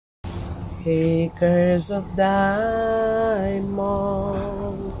acres of diamonds,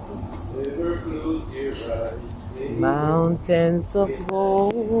 mountains of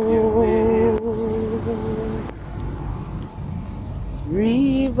gold,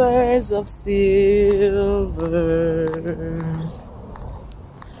 rivers of silver,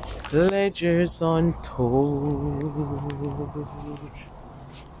 ledgers untold.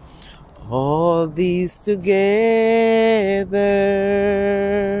 All these together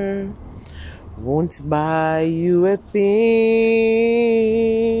won't buy you a thing.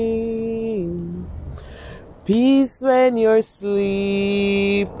 Peace when you're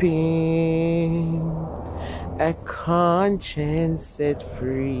sleeping, a conscience set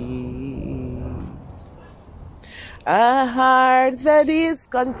free, a heart that is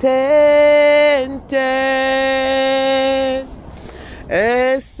contented,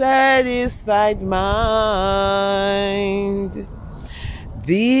 a satisfied mind.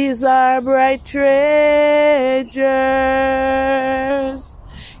 These are bright treasures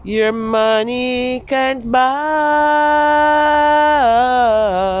your money can't buy.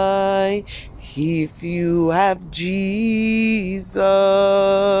 If you have Jesus,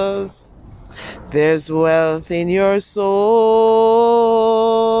 there's wealth in your soul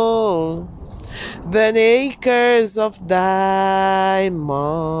than acres of diamonds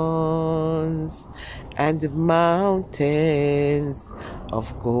and mountains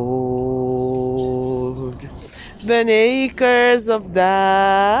of gold. Than acres of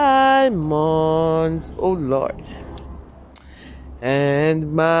diamonds, oh Lord,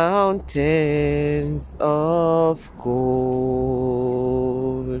 and mountains of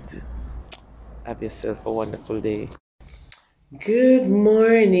gold. Have yourself a wonderful day. Good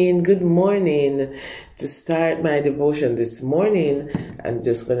morning, good morning. To start my devotion this morning, I'm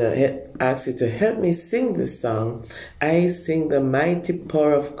just going to ask you to help me sing this song. I sing the mighty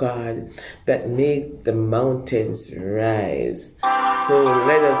power of God that makes the mountains rise. So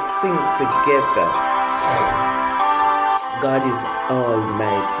let us sing together. God is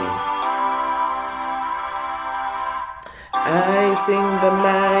almighty. I sing the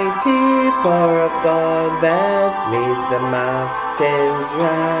mighty power of God that made the mountains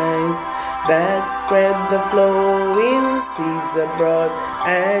rise, that spread the flowing seas abroad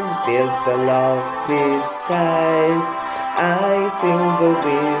and built the lofty skies. I sing the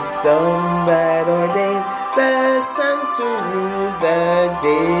wisdom that ordained the sun to rule the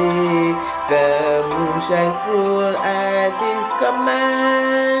day. The moon shines full at his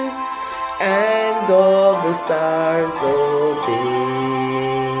commands, and all the stars obey.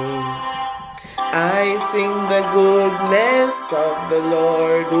 I sing the goodness of the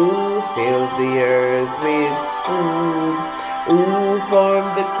Lord, who filled the earth with food, who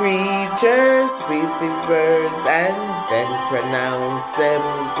formed the creatures with his words and then pronounced them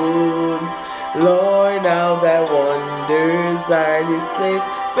good. Lord, how thy wonders are displayed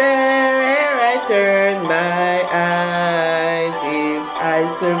where'er I turn my eyes. If I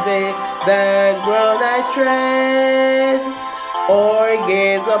survey the ground I tread, or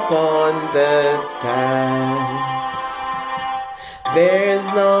gaze upon the sky, there's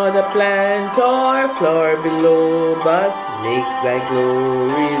not a plant or flower below but makes thy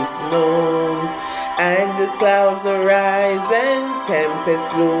glories known. And the clouds arise and tempest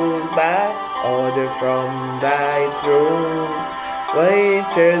blows by order from thy throne.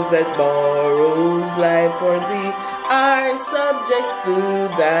 Creatures that borrows life for thee are subjects to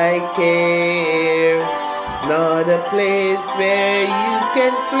thy care. It's not a place where you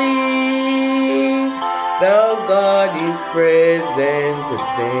can flee, though God is present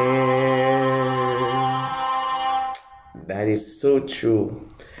there. That is so true.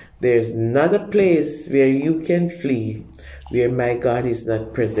 There's not a place where you can flee where my God is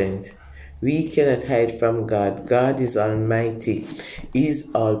not present. We cannot hide from God. God is almighty. He is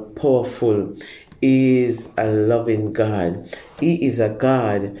all powerful. He is a loving God. He is a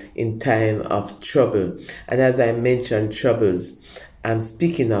God in time of trouble. And as I mentioned troubles, I'm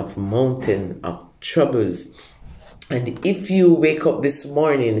speaking of mountain of troubles. And if you wake up this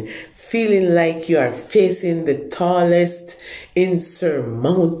morning feeling like you are facing the tallest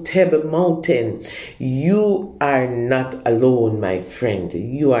insurmountable mountain, you are not alone, my friend.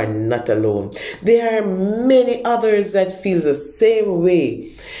 You are not alone. There are many others that feel the same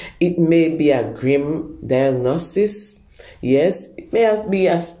way. It may be a grim diagnosis. Yes, it may be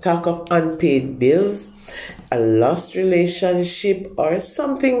a stack of unpaid bills, a lost relationship, or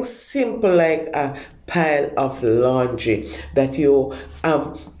something simple like a pile of laundry that you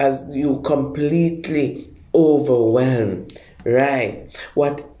have as you completely overwhelmed. Right?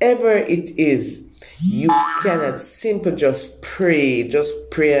 Whatever it is, You cannot simply just pray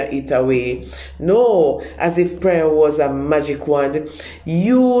it away. No, as if prayer was a magic wand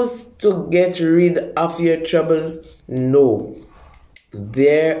used to get rid of your troubles. No.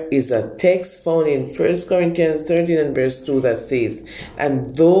 There is a text found in 1 Corinthians 13 and verse 2 that says,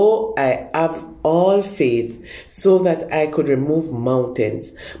 "And though I have all faith so that I could remove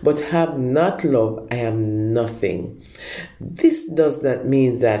mountains, but have not love, I am nothing." This does not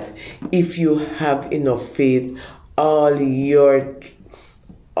mean that if you have enough faith,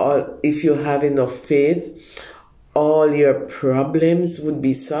 if you have enough faith, all your problems would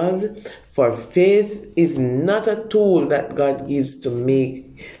be solved. For faith is not a tool that God gives to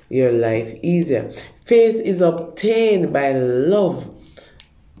make your life easier. Faith is obtained by love.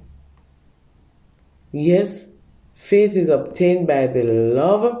 Yes, faith is obtained by the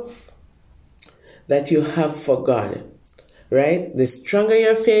love that you have for God. Right? The stronger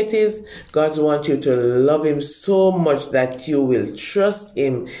your faith is, God wants you to love Him so much that you will trust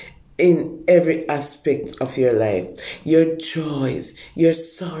Him in every aspect of your life. Your joys, your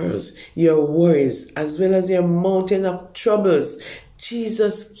sorrows, your worries, as well as your mountain of troubles.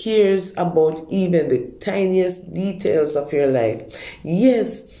 Jesus cares about even the tiniest details of your life.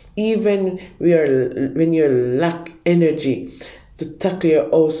 Yes, even when you lack energy to tackle your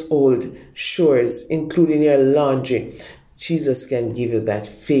household chores, including your laundry, Jesus can give you that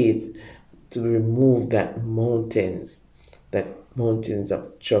faith to remove that mountains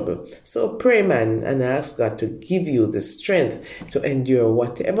of trouble. So pray, man, and ask God to give you the strength to endure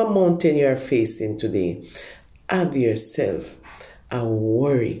whatever mountain you are facing today. Have yourself a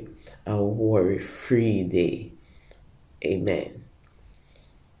worry-free day. Amen.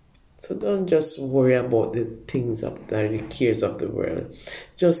 So don't just worry about the things of the cares of the world.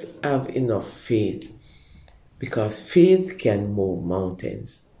 Just have enough faith, because faith can move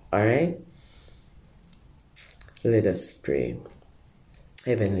mountains. All right? Let us pray.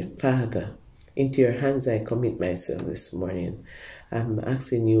 Heavenly Father, into your hands I commit myself this morning. I'm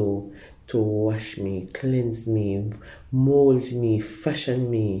asking you to wash me, cleanse me, mold me, fashion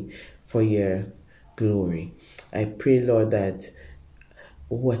me for your glory. I pray, Lord, that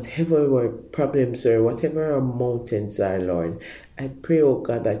whatever our problems or whatever our mountains are, Lord, I pray, oh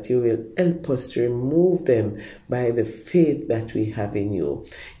God, that you will help us to remove them by the faith that we have in you.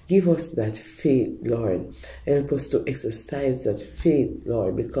 Give us that faith, Lord. Help us to exercise that faith,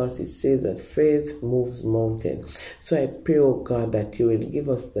 Lord, because it says that faith moves mountains. So I pray, oh God, that you will give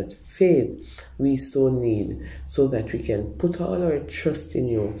us that faith we so need, so that we can put all our trust in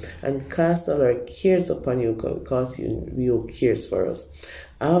you and cast all our cares upon you, because you cares for us.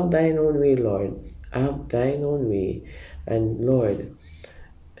 Have thine own way, Lord. Have thine own way. And Lord,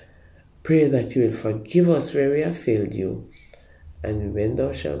 pray that you will forgive us where we have failed you. And when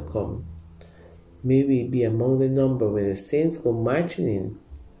thou shalt come, may we be among the number where the saints go marching in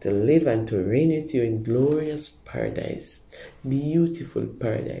to live and to reign with you in glorious paradise, beautiful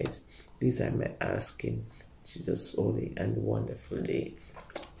paradise. These are my asking. Jesus' holy and wonderful day.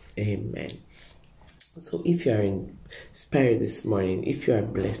 Amen. So if you are inspired this morning, if you are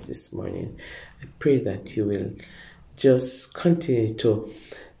blessed this morning, I pray that you will just continue to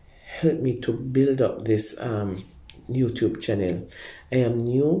help me to build up this YouTube channel. I am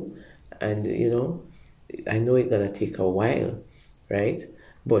new, and I know it's gonna take a while, right?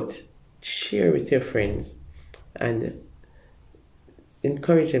 But share with your friends and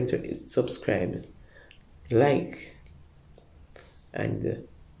encourage them to subscribe, like, and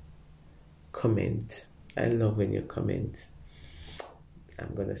comment. I love when you comment.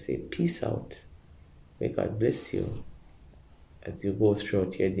 I'm gonna say peace out. May God bless you as you go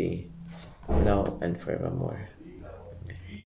throughout your day, now and forevermore.